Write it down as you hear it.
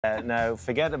Now,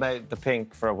 forget about the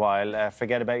pink for a while.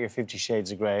 Forget about your 50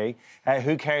 Shades of Grey.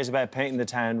 Who cares about painting the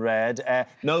town red?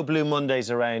 No Blue Mondays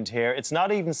around here. It's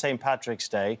not even St. Patrick's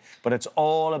Day, but it's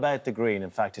all about the green. In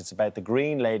fact, it's about the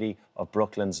green lady of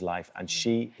Brooklyn's life, and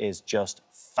she is just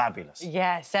fabulous.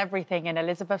 Yes, everything in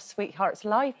Elizabeth Sweetheart's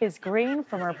life is green,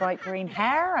 from her bright green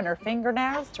hair and her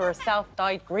fingernails to her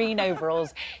self-dyed green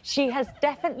overalls. She has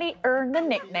definitely earned the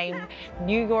nickname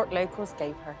New York locals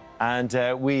gave her.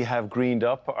 And we have greened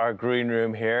up our green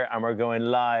room here, and we're going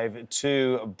live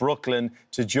to Brooklyn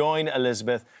to join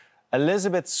Elizabeth.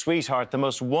 Elizabeth Sweetheart, the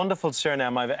most wonderful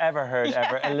surname I've ever heard,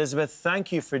 ever. Elizabeth,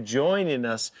 thank you for joining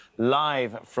us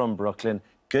live from Brooklyn.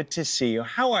 Good to see you.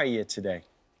 How are you today?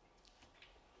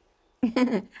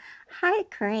 Hi,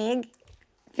 Craig.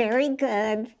 Very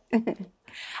good.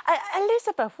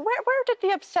 Elizabeth, where did the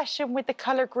obsession with the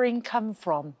colour green come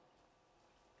from?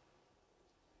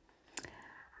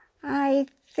 I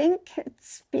think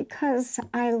it's because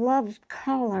I love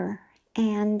color,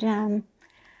 and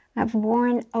I've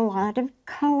worn a lot of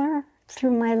color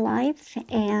through my life,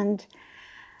 and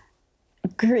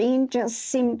green just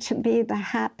seemed to be the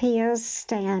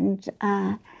happiest and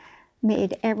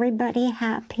made everybody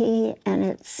happy, and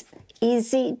it's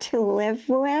easy to live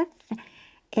with.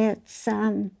 It's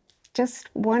just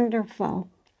wonderful.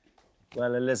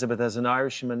 Well, Elizabeth, as an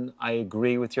Irishman, I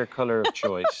agree with your colour of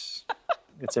choice.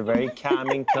 It's a very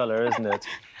calming colour, isn't it?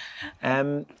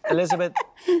 Elizabeth,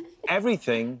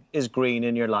 everything is green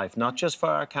in your life, not just for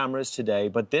our cameras today,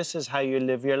 but this is how you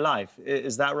live your life.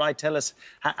 Is that right? Tell us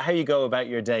how you go about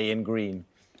your day in green.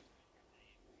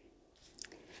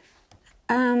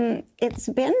 It's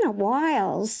been a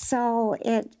while, so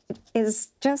it is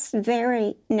just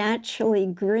very naturally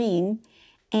green.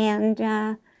 And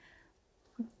I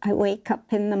wake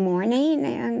up in the morning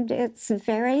and it's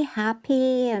very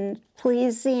happy and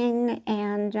pleasing,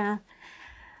 and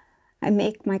I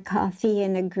make my coffee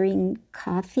in a green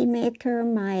coffee maker.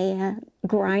 My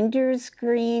grinder's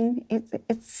green.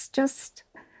 It's just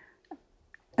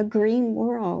a green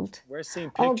world. We're seeing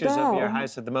pictures of your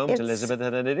house at the moment, Elizabeth,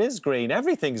 and it is green.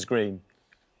 Everything's green.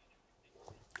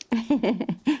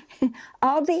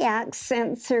 All the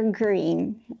accents are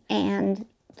green, and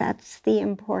that's the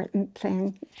important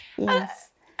thing. Yes.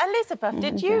 Elizabeth, and,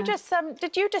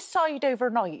 did you decide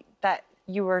overnight that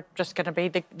you were just going to be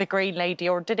the green lady,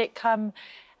 or did it come,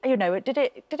 you know, did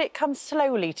it come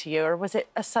slowly to you, or was it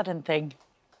a sudden thing?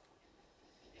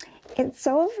 It's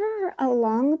over a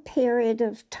long period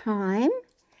of time,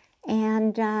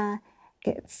 and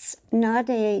it's not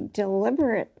a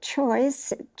deliberate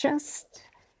choice. It just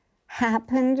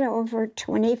happened over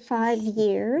 25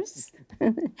 years.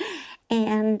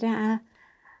 And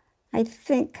I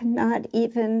think not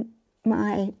even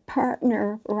my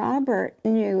partner, Robert,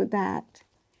 knew that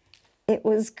it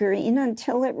was green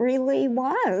until it really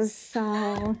was.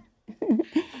 So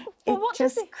it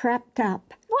just crept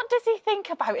up. What does he think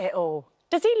about it all?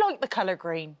 Does he like the colour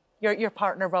green, your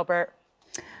partner, Robert?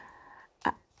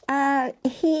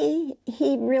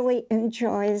 He really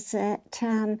enjoys it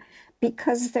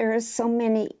because there are so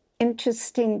many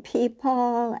interesting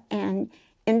people and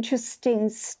interesting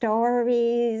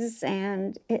stories,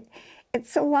 and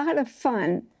it's a lot of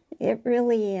fun. It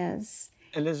really is.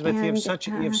 Elizabeth,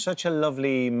 you have such a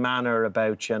lovely manner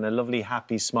about you and a lovely,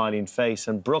 happy, smiling face.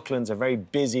 And Brooklyn's a very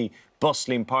busy,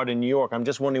 bustling part of New York. I'm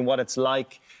just wondering what it's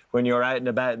like when you're out and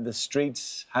about in the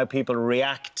streets, how people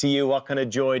react to you. What kind of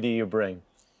joy do you bring?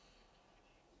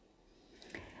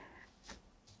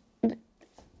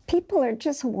 People are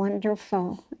just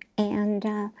wonderful. And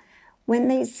when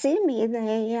they see me,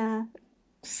 they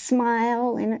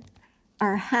smile and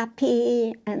are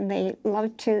happy, and they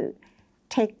love to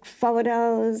take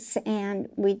photos, and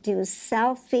we do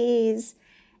selfies,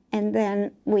 and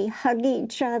then we hug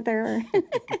each other.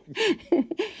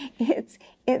 It's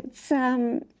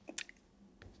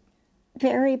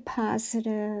very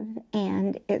positive,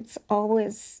 and it's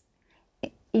always,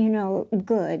 you know,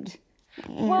 good.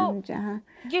 And well,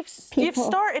 you've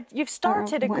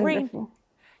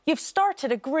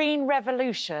started a green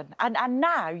revolution, and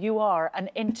now you are an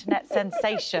internet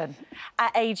sensation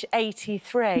at age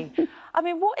 83. I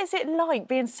mean, what is it like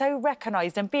being so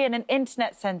recognised and being an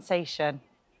internet sensation?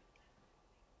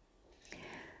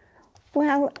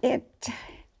 Well, it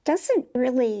doesn't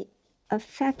really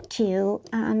affect you.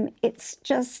 It's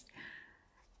just,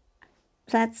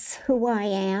 that's who I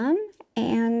am.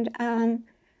 And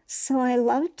so I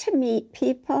love to meet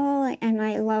people, and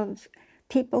I love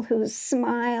people who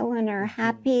smile and are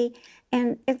happy.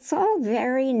 And it's all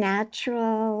very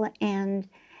natural, and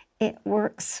it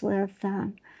works with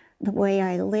the way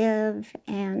I live,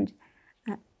 and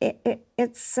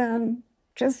it's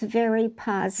just very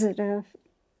positive.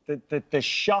 The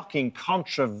shocking,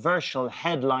 controversial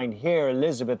headline here,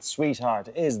 Elizabeth, sweetheart,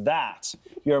 is that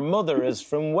your mother is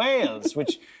from Wales,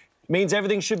 which means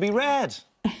everything should be red.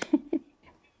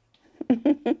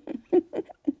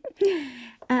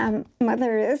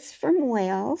 Mother is from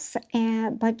Wales,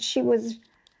 but she was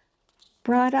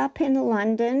brought up in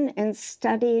London and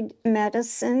studied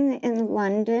medicine in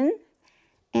London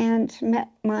and met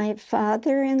my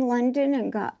father in London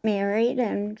and got married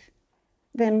and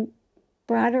then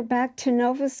brought her back to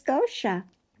Nova Scotia.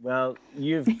 Well,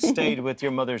 you've stayed with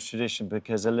your mother's tradition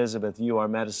because, Elizabeth, you are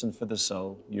medicine for the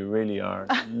soul. You really are.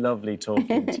 Lovely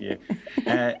talking to you.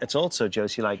 It's also,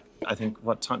 Josie, like, I think,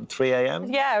 what time? 3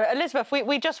 a.m.? Yeah, Elizabeth,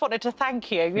 we just wanted to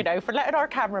thank you, you know, for letting our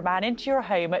cameraman into your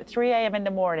home at 3 a.m. in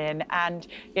the morning and,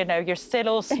 you know, you're still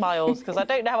all smiles because I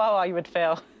don't know how I would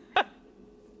feel.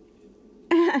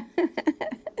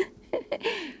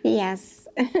 Yes.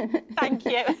 Thank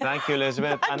you. Thank you,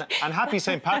 Elizabeth. And happy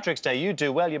St. Patrick's Day. You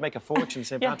do well. You make a fortune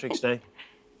St. Patrick's Day.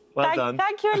 Well done.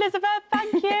 Thank you, Elizabeth.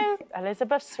 Thank you.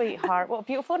 Elizabeth, sweetheart. What a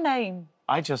beautiful name.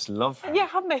 I just love her. Yeah,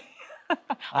 me.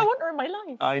 I want her in my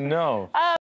life. I know.